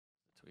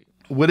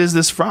What is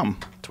this from?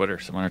 Twitter.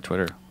 Someone on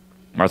Twitter.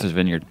 Martha's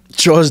Vineyard.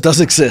 Jaws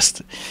does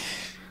exist.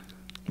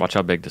 Watch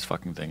how big this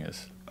fucking thing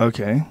is.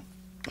 Okay.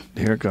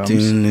 Here it comes.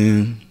 There's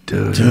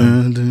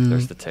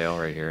the tail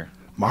right here.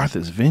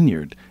 Martha's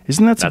Vineyard.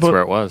 Isn't that That's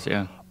where it was,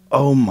 yeah.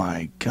 Oh,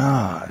 my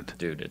God.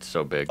 Dude, it's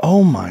so big.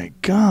 Oh, my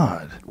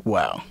God.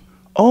 Wow.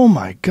 Oh,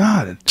 my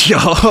God. Yo.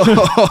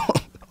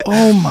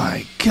 Oh,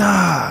 my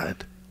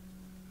God.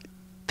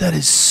 That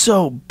is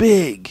so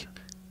big.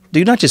 Do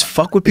you not just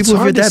fuck with people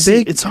if you're that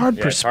big? It's hard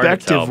Yeah, it's hard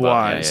to tell, but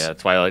perspective-wise. Yeah,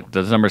 that's why like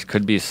those numbers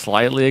could be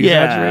slightly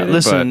exaggerated. Yeah,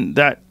 listen,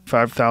 that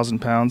 5,000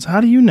 pounds, how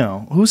do you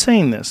know? Who's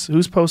saying this?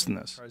 Who's posting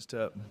this? Tries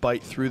to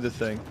bite through the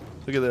thing.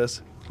 Look at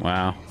this.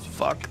 Wow.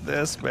 Fuck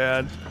this,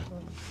 man.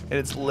 And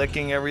it's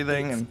licking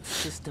everything. And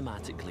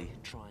Systematically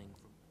trying.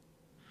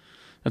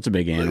 That's a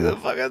big look at animal.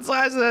 the fucking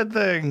size of that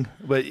thing.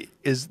 But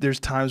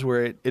there's times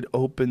where it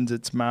opens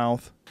its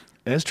mouth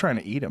and it's trying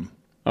to eat him.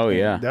 Oh,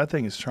 yeah. That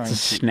thing is trying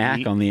It's a to snack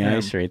eat on the him.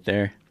 ice right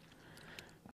there.